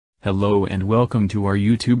Hello and welcome to our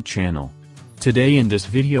YouTube channel. Today in this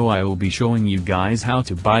video I will be showing you guys how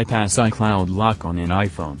to bypass iCloud lock on an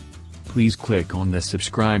iPhone. Please click on the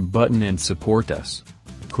subscribe button and support us.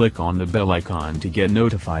 Click on the bell icon to get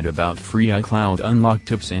notified about free iCloud unlock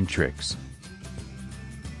tips and tricks.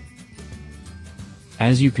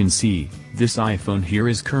 As you can see, this iPhone here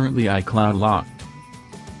is currently iCloud locked.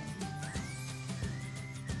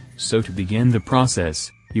 So to begin the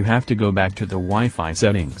process, you have to go back to the Wi-Fi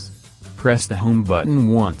settings. Press the home button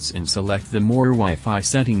once and select the More Wi-Fi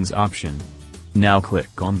settings option. Now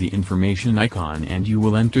click on the information icon and you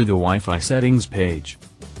will enter the Wi-Fi settings page.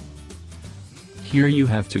 Here you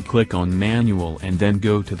have to click on Manual and then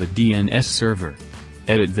go to the DNS server.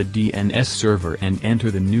 Edit the DNS server and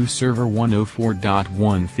enter the new server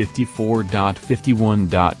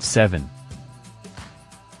 104.154.51.7.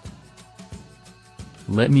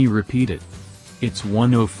 Let me repeat it. It's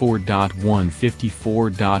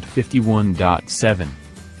 104.154.51.7.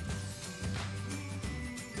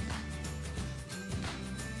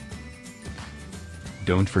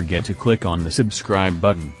 Don't forget to click on the subscribe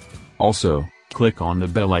button. Also, click on the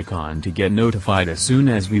bell icon to get notified as soon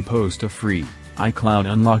as we post a free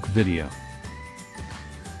iCloud unlock video.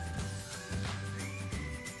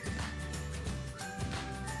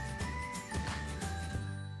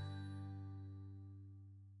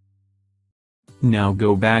 Now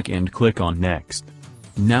go back and click on Next.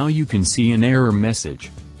 Now you can see an error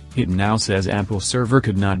message. It now says Apple server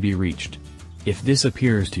could not be reached. If this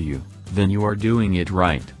appears to you, then you are doing it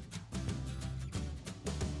right.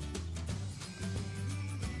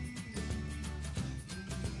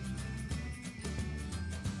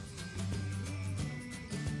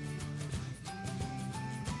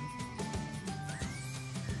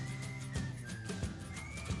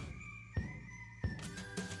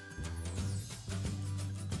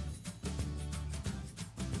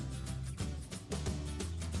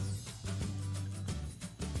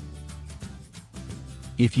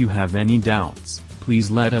 If you have any doubts,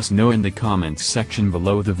 please let us know in the comments section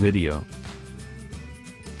below the video.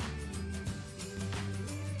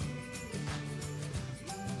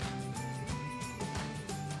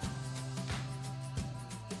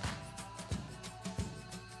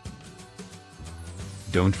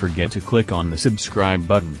 Don't forget to click on the subscribe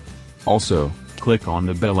button. Also, click on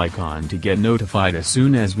the bell icon to get notified as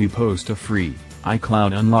soon as we post a free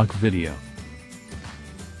iCloud unlock video.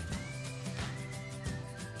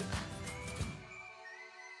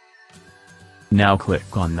 Now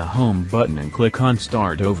click on the home button and click on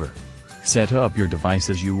Start Over. Set up your device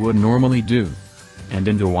as you would normally do. And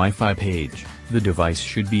in the Wi-Fi page, the device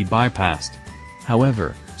should be bypassed.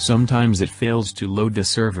 However, sometimes it fails to load the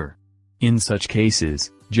server. In such cases,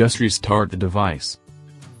 just restart the device.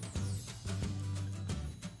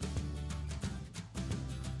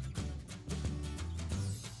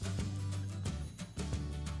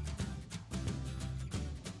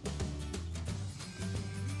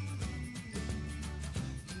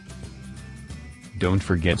 Don't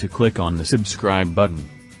forget to click on the subscribe button.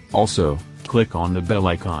 Also, click on the bell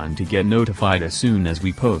icon to get notified as soon as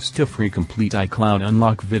we post a free complete iCloud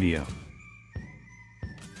unlock video.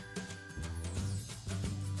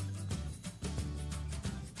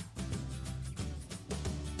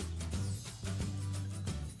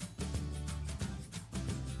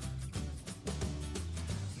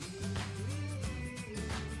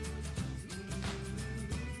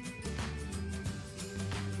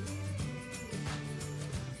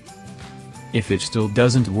 If it still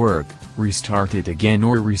doesn't work, restart it again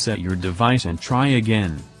or reset your device and try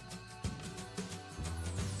again.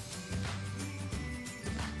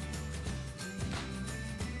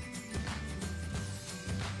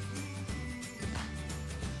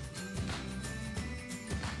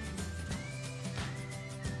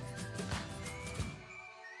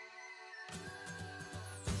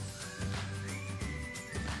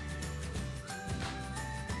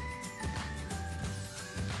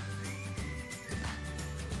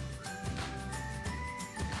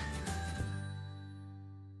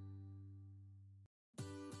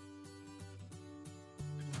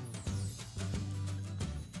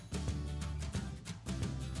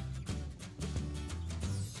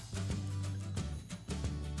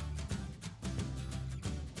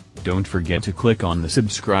 Don't forget to click on the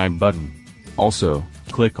subscribe button. Also,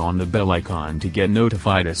 click on the bell icon to get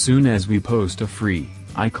notified as soon as we post a free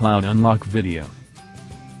iCloud unlock video.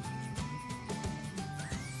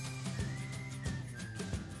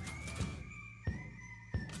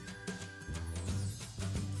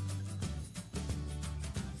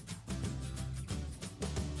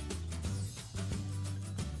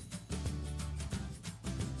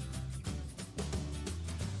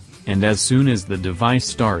 And as soon as the device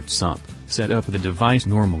starts up, set up the device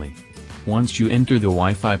normally. Once you enter the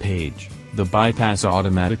Wi-Fi page, the bypass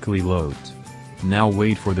automatically loads. Now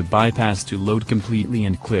wait for the bypass to load completely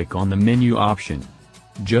and click on the menu option.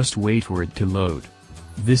 Just wait for it to load.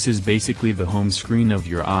 This is basically the home screen of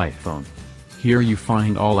your iPhone. Here you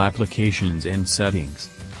find all applications and settings.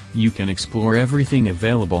 You can explore everything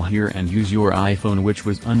available here and use your iPhone which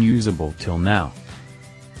was unusable till now.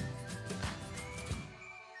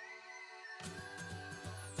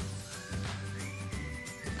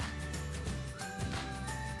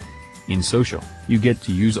 In social, you get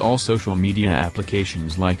to use all social media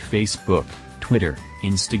applications like Facebook, Twitter,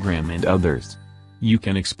 Instagram and others. You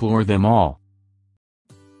can explore them all.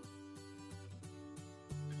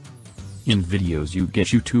 In videos you get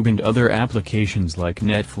YouTube and other applications like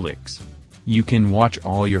Netflix. You can watch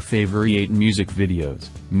all your favorite music videos,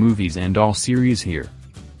 movies and all series here.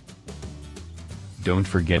 Don't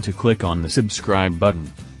forget to click on the subscribe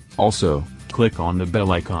button. Also, click on the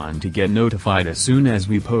bell icon to get notified as soon as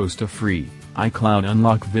we post a free iCloud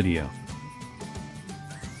unlock video.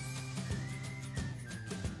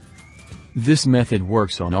 This method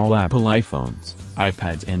works on all Apple iPhones,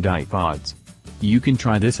 iPads and iPods. You can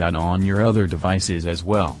try this out on your other devices as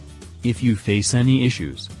well. If you face any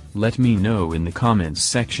issues, let me know in the comments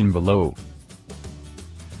section below.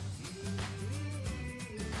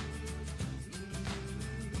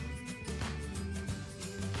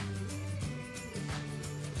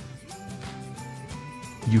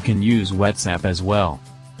 You can use WhatsApp as well.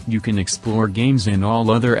 You can explore games and all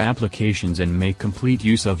other applications and make complete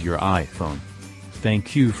use of your iPhone.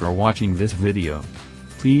 Thank you for watching this video.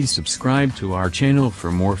 Please subscribe to our channel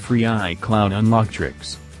for more free iCloud unlock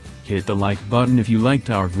tricks. Hit the like button if you liked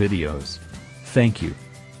our videos. Thank you.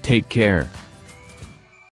 Take care.